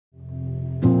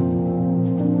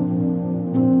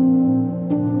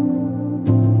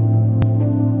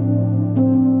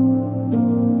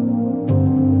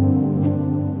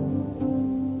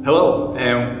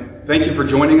Thank you for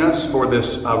joining us for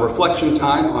this reflection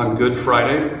time on Good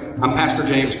Friday. I'm Pastor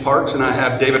James Parks, and I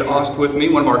have David Aust with me,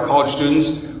 one of our college students,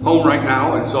 home right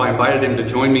now, and so I invited him to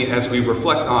join me as we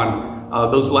reflect on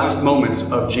those last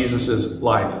moments of Jesus'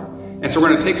 life. And so we're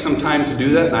going to take some time to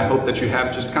do that, and I hope that you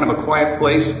have just kind of a quiet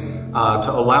place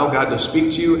to allow God to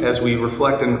speak to you as we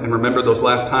reflect and remember those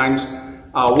last times.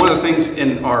 One of the things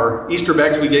in our Easter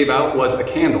bags we gave out was a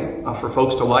candle for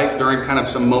folks to light during kind of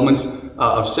some moments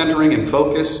of centering and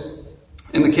focus.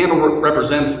 And the candle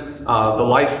represents the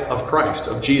life of Christ,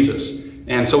 of Jesus.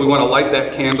 And so we want to light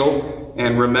that candle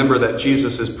and remember that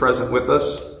Jesus is present with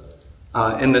us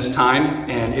in this time.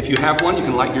 And if you have one, you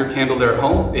can light your candle there at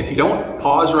home. If you don't,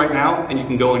 pause right now and you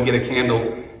can go and get a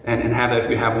candle and have that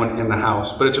if you have one in the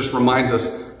house. But it just reminds us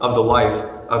of the life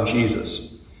of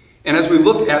Jesus. And as we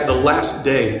look at the last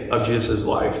day of Jesus'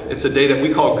 life, it's a day that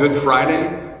we call Good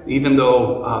Friday, even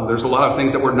though there's a lot of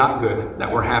things that were not good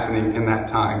that were happening in that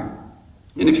time.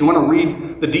 And if you want to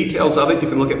read the details of it, you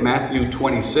can look at Matthew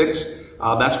 26.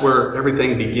 That's where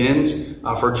everything begins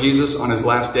for Jesus on his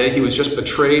last day. He was just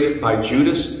betrayed by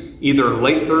Judas, either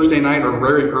late Thursday night or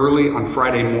very early on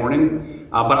Friday morning.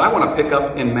 But I want to pick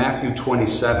up in Matthew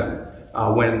 27,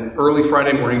 when early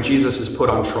Friday morning Jesus is put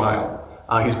on trial.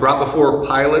 He's brought before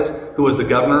Pilate, who was the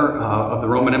governor of the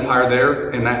Roman Empire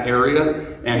there in that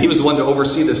area, and he was the one to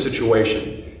oversee this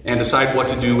situation and decide what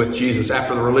to do with Jesus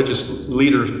after the religious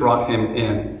leaders brought him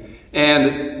in.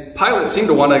 And Pilate seemed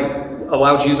to want to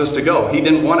allow Jesus to go. He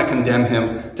didn't want to condemn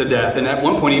him to death. And at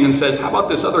one point he even says, how about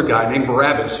this other guy named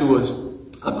Barabbas, who was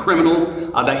a criminal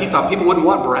that he thought people wouldn't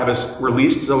want Barabbas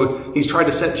released. So he's tried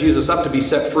to set Jesus up to be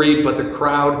set free, but the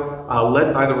crowd,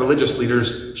 led by the religious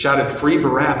leaders, shouted, "Free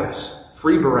Barabbas,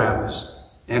 free Barabbas."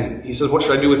 And he says, what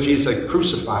should I do with Jesus? Like,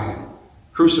 crucify him,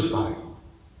 crucify him.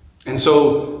 And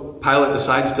so Pilate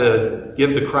decides to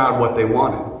give the crowd what they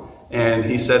wanted. And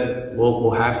he said, we'll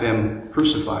have him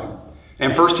crucified.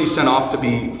 And first he's sent off to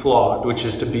be flogged, which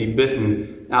is to be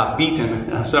beaten,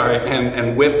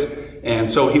 and whipped. And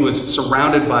so he was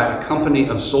surrounded by a company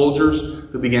of soldiers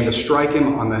who began to strike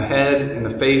him on the head and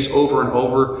the face over and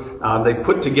over. They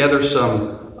put together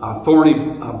some thorny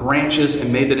branches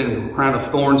and made it into a crown of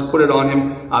thorns, put it on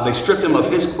him. They stripped him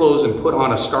of his clothes and put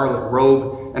on a scarlet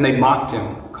robe, and they mocked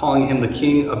him, calling him the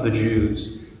King of the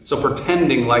Jews. So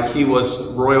pretending like he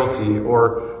was royalty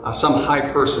or some high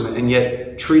person, and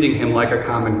yet treating him like a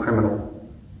common criminal.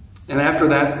 And after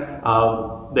that,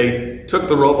 they took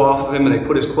the robe off of him and they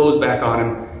put his clothes back on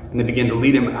him, and they began to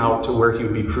lead him out to where he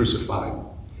would be crucified.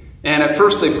 And at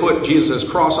first they put Jesus'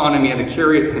 cross on him. He had to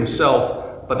carry it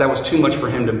himself, but that was too much for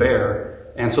him to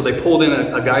bear. And so they pulled in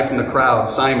a guy from the crowd,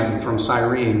 Simon from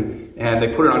Cyrene, and they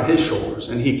put it on his shoulders,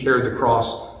 and he carried the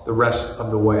cross the rest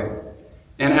of the way.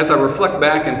 And as I reflect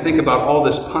back and think about all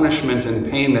this punishment and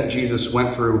pain that Jesus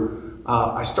went through,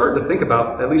 I started to think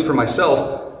about, at least for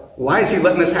myself, why is he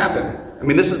letting this happen? I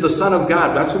mean, this is the Son of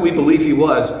God. That's who we believe he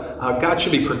was. God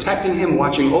should be protecting him,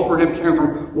 watching over him, caring for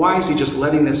him. Why is he just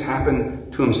letting this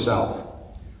happen to himself?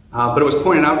 But it was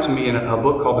pointed out to me in a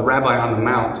book called The Rabbi on the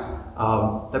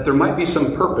Mount that there might be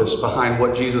some purpose behind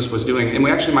what Jesus was doing. And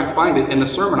we actually might find it in the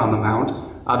Sermon on the Mount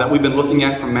that we've been looking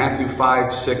at from Matthew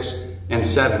 5, 6, and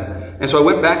 7. And so I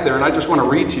went back there, and I just want to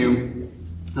read to you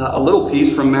a little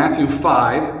piece from Matthew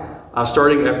 5,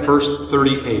 starting at verse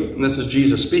 38. And this is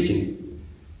Jesus speaking.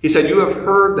 He said, "You have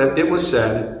heard that it was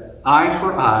said, eye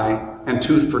for eye and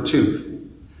tooth for tooth.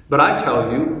 But I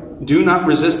tell you, do not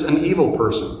resist an evil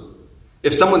person.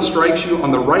 If someone strikes you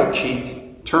on the right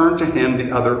cheek, turn to him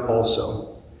the other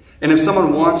also. And if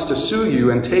someone wants to sue you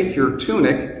and take your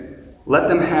tunic, let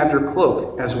them have your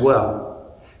cloak as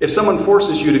well. If someone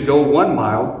forces you to go 1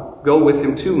 mile, go with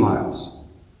him 2 miles.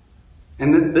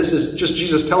 And this is just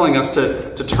Jesus telling us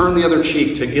to turn the other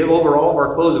cheek, to give over all of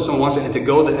our clothes if someone wants it, and to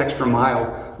go the extra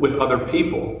mile with other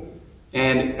people.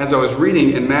 And as I was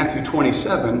reading in Matthew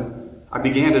 27, I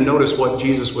began to notice what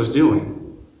Jesus was doing.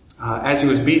 As he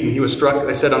was beaten, he was struck,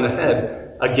 they said, on the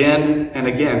head again and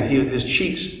again. His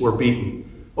cheeks were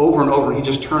beaten over and over. He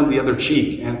just turned the other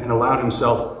cheek and allowed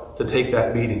himself to take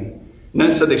that beating. And then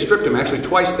it said they stripped him. Actually,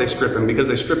 twice they stripped him, because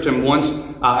they stripped him once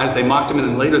as they mocked him, and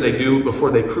then later they do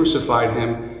before they crucified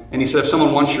him. And he said, if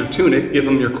someone wants your tunic, give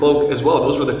them your cloak as well.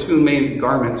 Those were the two main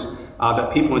garments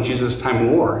that people in Jesus'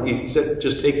 time wore. He said,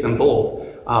 just take them both.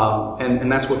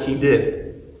 And that's what he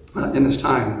did in this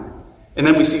time. And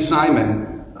then we see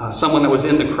Simon, someone that was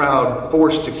in the crowd,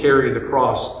 forced to carry the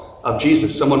cross of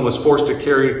Jesus. Someone was forced to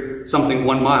carry something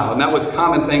 1 mile. And that was a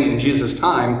common thing in Jesus'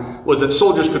 time, was that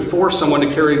soldiers could force someone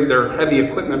to carry their heavy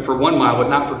equipment for 1 mile, but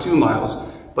not for 2 miles.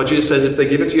 But Jesus says, if they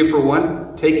give it to you for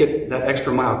 1, take it that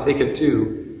extra mile, take it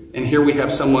 2. And here we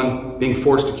have someone being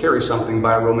forced to carry something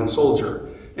by a Roman soldier.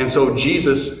 And so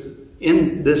Jesus,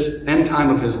 in this end time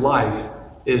of his life,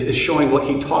 is showing what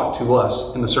he taught to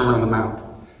us in the Sermon on the Mount.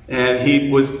 And he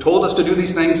told us to do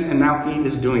these things, and now he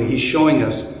is doing. He's showing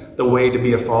us the way to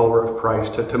be a follower of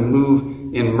Christ, to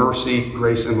move in mercy,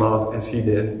 grace, and love as he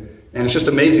did. And it's just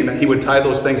amazing that he would tie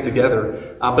those things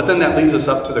together. But then that leads us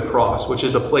up to the cross, which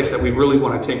is a place that we really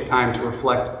want to take time to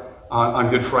reflect on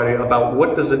Good Friday about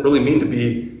what does it really mean to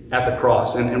be at the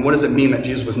cross, and what does it mean that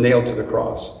Jesus was nailed to the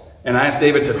cross. And I asked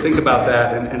David to think about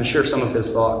that and to share some of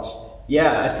his thoughts.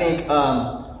 Yeah, I think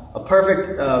a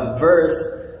perfect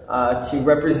verse to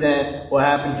represent what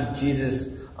happened to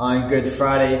Jesus on Good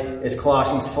Friday is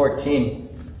Colossians 14.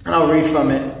 And I'll read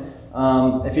from it.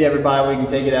 If you have your Bible, you can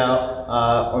take it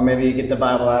out, or maybe you get the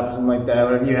Bible app or something like that,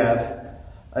 whatever you have.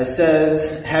 It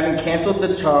says, having canceled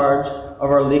the charge of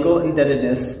our legal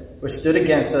indebtedness, which stood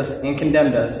against us and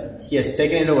condemned us, he has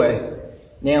taken it away,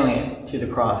 nailing it to the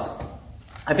cross.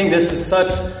 I think this is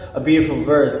such a beautiful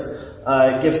verse.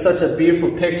 It gives such a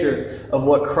beautiful picture of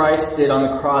what Christ did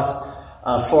on the cross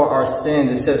for our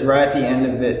sins. It says right at the end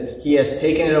of it, he has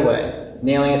taken it away,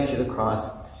 nailing it to the cross.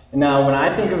 And now, when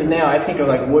I think of it now, I think of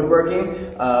like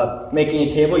woodworking, making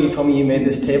a table. You told me you made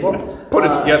this table. Put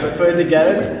it together. Put it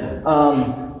together.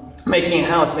 Making a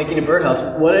house, making a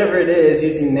birdhouse, whatever it is,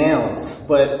 using nails.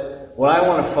 But what I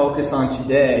want to focus on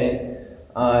today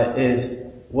is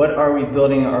what are we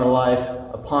building our life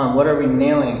upon? What are we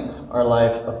nailing our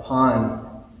life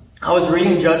upon? I was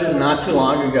reading Judges not too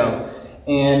long ago,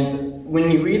 and when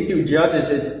you read through Judges,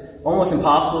 it's almost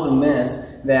impossible to miss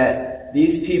that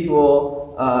these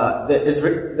people,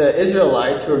 the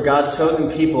Israelites, who are God's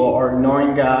chosen people, are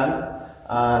ignoring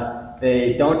God.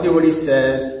 They don't do what he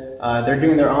says. They're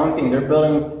doing their own thing. They're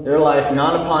building their life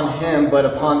not upon him, but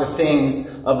upon the things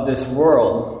of this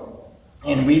world.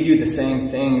 And we do the same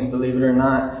things, believe it or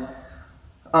not.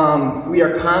 We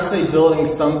are constantly building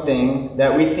something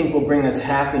that we think will bring us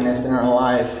happiness in our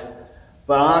life.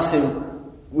 But honestly,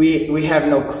 we have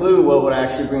no clue what would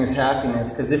actually bring us happiness.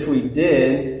 Because if we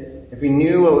did, if we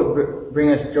knew what would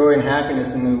bring us joy and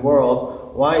happiness in the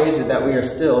world, why is it that we are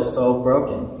still so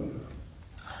broken?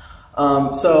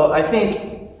 So I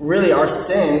think really our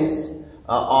sins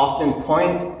often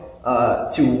point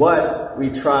to what we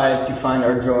try to find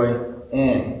our joy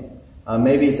in.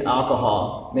 Maybe it's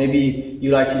alcohol. Maybe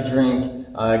you like to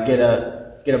drink, get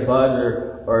a buzz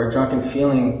or a drunken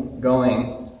feeling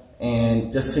going,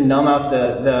 and just to numb out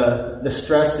the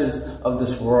stresses of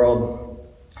this world.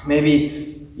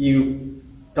 Maybe you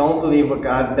don't believe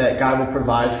that God will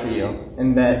provide for you,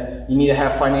 and that you need to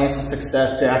have financial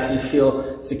success to actually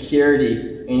feel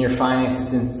security in your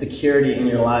finances and security in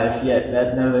your life. Yet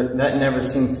that never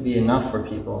seems to be enough for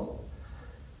people.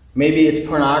 Maybe it's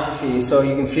pornography, so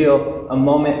you can feel a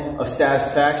moment of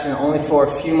satisfaction only for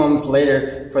a few moments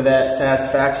later for that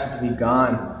satisfaction to be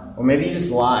gone. Or maybe you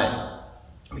just lie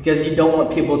because you don't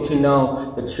want people to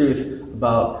know the truth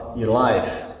about your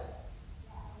life.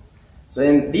 So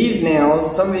in these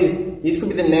nails, some of these could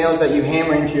be the nails that you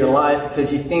hammer into your life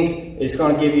because you think it's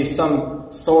going to give you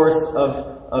some source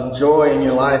of joy in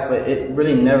your life, but it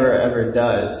really never ever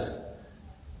does.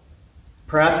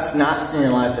 Perhaps it's not sin in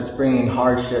your life that's bringing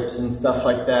hardships and stuff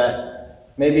like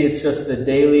that. Maybe it's just the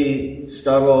daily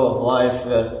struggle of life,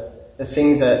 the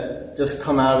things that just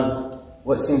come out of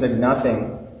what seems like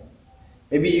nothing.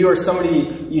 Maybe you or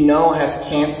somebody you know has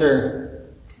cancer,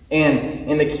 and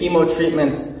the chemo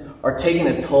treatments are taking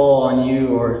a toll on you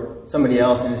or somebody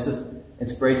else, and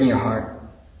it's breaking your heart.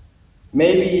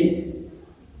 Maybe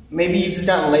you just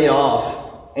gotten laid off.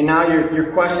 And now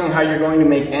you're questioning how you're going to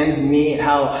make ends meet,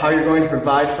 how you're going to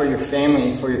provide for your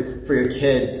family, for your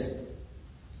kids.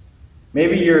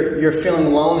 Maybe you're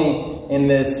feeling lonely in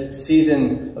this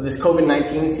season of this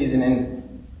COVID-19 season,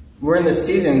 and we're in this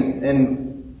season,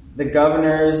 and the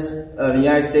governors of the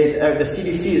United States, the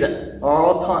CDCs, are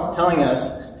all telling us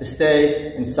to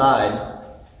stay inside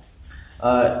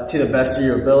to the best of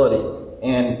your ability.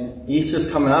 And Easter's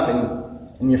coming up,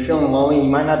 and you're feeling lonely. You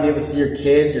might not be able to see your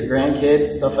kids, your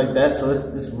grandkids, stuff like that, so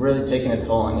it's just really taking a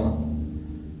toll on you.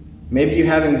 Maybe you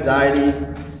have anxiety,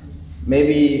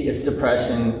 maybe it's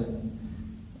depression,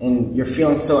 and you're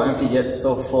feeling so empty yet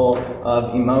so full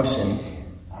of emotion.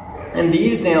 And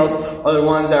these nails are the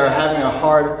ones that are having a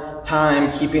hard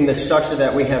time keeping the structure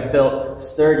that we have built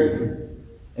sturdy.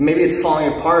 And maybe it's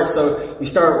falling apart, so you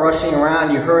start rushing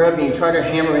around, you hurry up and you try to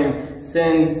hammer in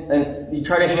sins, and you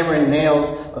try to hammer in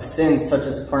nails of sins such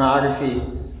as pornography,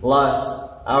 lust,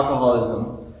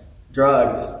 alcoholism,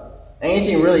 drugs,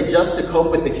 anything really just to cope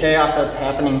with the chaos that's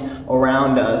happening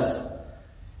around us.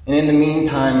 And in the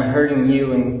meantime, hurting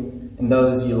you and and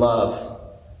those you love.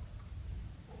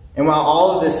 And while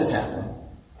all of this is happening,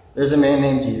 there's a man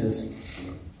named Jesus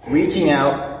reaching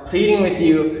out, pleading with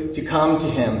you to come to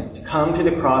him, to come to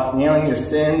the cross, nailing your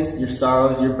sins, your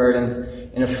sorrows, your burdens,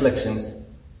 and afflictions.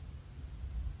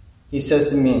 He says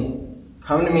to me,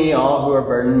 "Come to me, all who are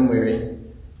burdened and weary,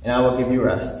 and I will give you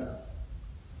rest."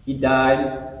 He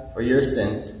died for your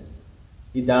sins.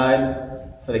 He died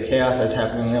for the chaos that's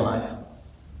happening in your life.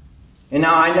 And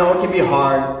now I know it can be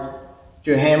hard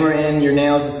to hammer in your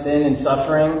nails of sin and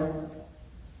suffering,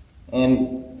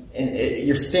 and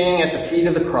you're standing at the feet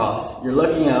of the cross. You're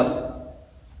looking up,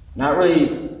 not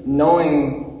really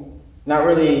knowing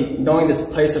this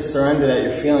place of surrender that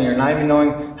you're feeling, or not even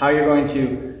knowing how you're going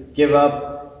to give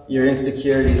up your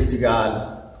insecurities to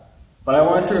God. But I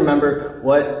want us to remember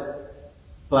what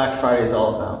Black Friday is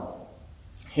all about.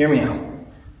 Hear me out.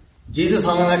 Jesus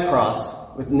hung on that cross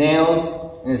with nails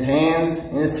in his hands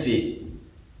and his feet.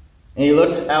 And he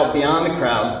looked out beyond the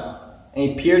crowd, and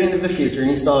he peered into the future, and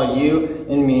he saw you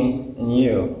and me and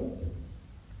you.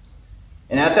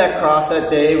 And at that cross that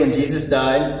day when Jesus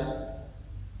died,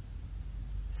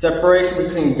 separation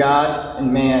between God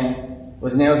and man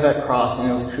was nailed to that cross, and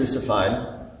it was crucified.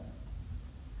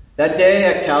 That day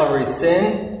at Calvary,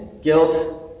 sin, guilt,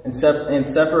 and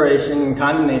separation and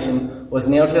condemnation was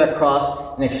nailed to that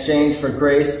cross in exchange for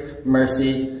grace,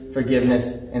 mercy,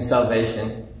 forgiveness, and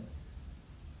salvation.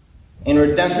 And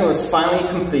redemption was finally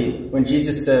complete when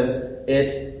Jesus says,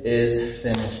 "It is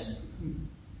finished."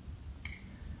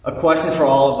 A question for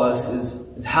all of us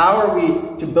is how are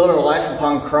we to build our life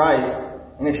upon Christ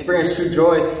and experience true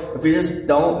joy if we just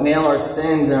don't nail our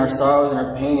sins and our sorrows and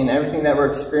our pain and everything that we're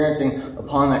experiencing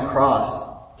upon that cross?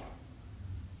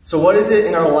 So what is it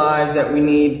in our lives that we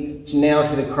need to nail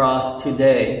to the cross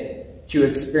today to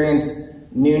experience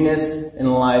newness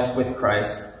in life with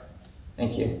Christ?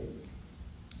 Thank you.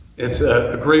 It's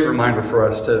a great reminder for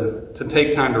us to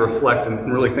take time to reflect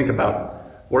and really think about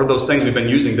what are those things we've been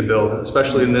using to build,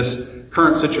 especially in this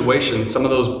current situation. Some of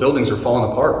those buildings are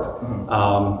falling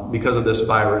apart because of this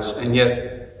virus, and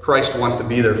yet Christ wants to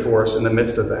be there for us in the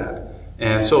midst of that.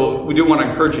 And so we do want to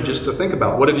encourage you just to think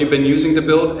about what have you been using to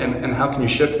build, and how can you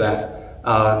shift that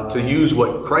to use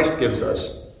what Christ gives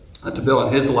us to build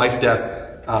on his life, death,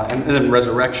 and then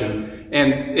resurrection.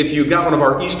 And if you got one of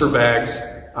our Easter bags,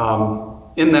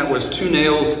 in that was 2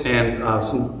 nails and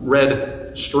some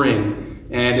red string.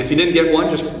 And if you didn't get one,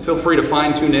 just feel free to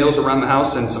find 2 nails around the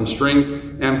house and some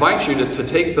string. And I invite you to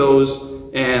take those,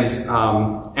 and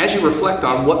as you reflect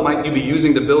on what might you be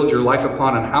using to build your life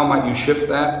upon, and how might you shift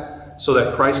that so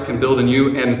that Christ can build in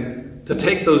you, and to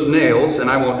take those nails, and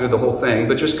I won't do the whole thing,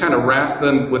 but just kind of wrap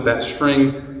them with that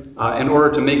string in order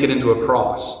to make it into a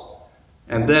cross.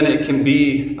 And then it can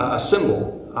be a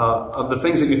symbol of the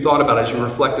things that you thought about as you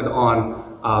reflected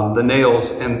on the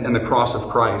nails and the cross of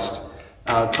Christ.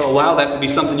 To allow that to be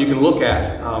something you can look at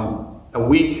a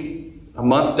week, a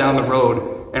month down the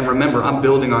road, and remember, I'm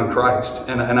building on Christ,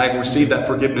 and I received that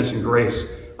forgiveness and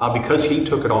grace because he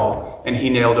took it all and he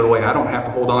nailed it away. I don't have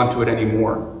to hold on to it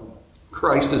anymore.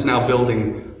 Christ is now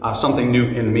building something new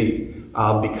in me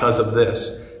because of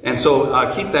this. And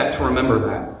so keep that to remember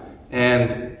that.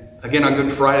 And again, on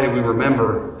Good Friday, we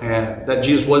remember that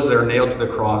Jesus was there nailed to the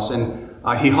cross, and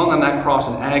he hung on that cross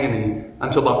in agony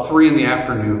until about 3 in the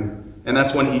afternoon. And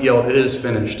that's when he yelled, "It is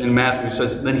finished." In Matthew, it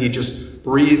says, then he just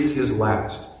breathed his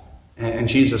last. And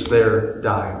Jesus there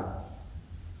died.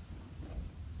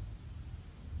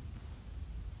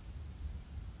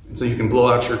 And so you can blow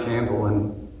out your candle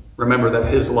and remember that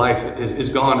his life is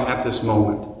gone at this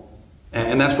moment.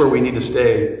 And that's where we need to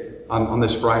stay on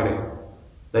this Friday.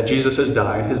 That Jesus has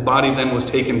died. His body then was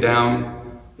taken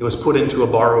down. It was put into a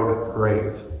borrowed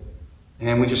grave.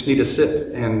 And we just need to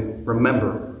sit and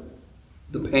remember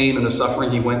the pain and the suffering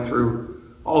he went through,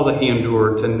 all that he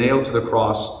endured to nail to the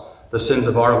cross the sins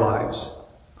of our lives,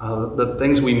 the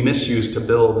things we misuse to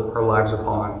build our lives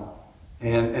upon,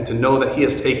 and to know that he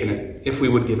has taken it if we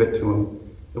would give it to him.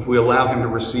 If we allow him to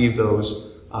receive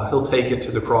those, he'll take it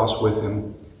to the cross with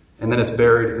him, and then it's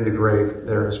buried in the grave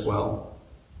there as well.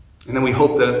 And then we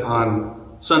hope that on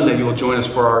Sunday you will join us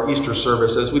for our Easter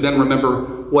service as we then remember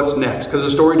what's next, because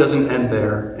the story doesn't end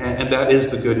there, and that is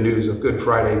the good news of Good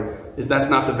Friday, is that's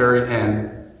not the very end,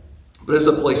 but it's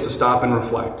a place to stop and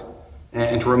reflect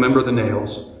and to remember the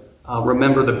nails,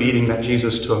 remember the beating that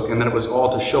Jesus took, and that it was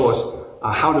all to show us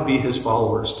how to be his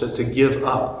followers, to give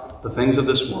up the things of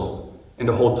this world and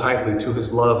to hold tightly to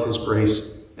his love, his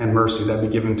grace, and mercy that be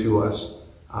given to us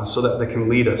so that they can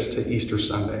lead us to Easter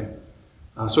Sunday.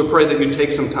 So I pray that you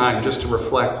take some time just to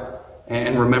reflect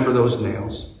and remember those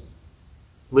nails.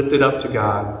 Lift it up to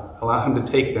God. Allow him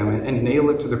to take them and nail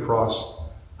it to the cross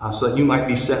so that you might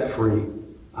be set free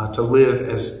to live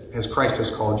as Christ has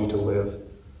called you to live.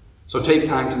 So take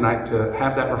time tonight to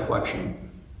have that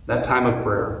reflection, that time of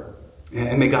prayer.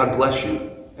 And may God bless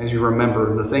you as you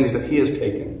remember the things that he has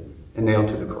taken and nailed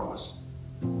to the cross.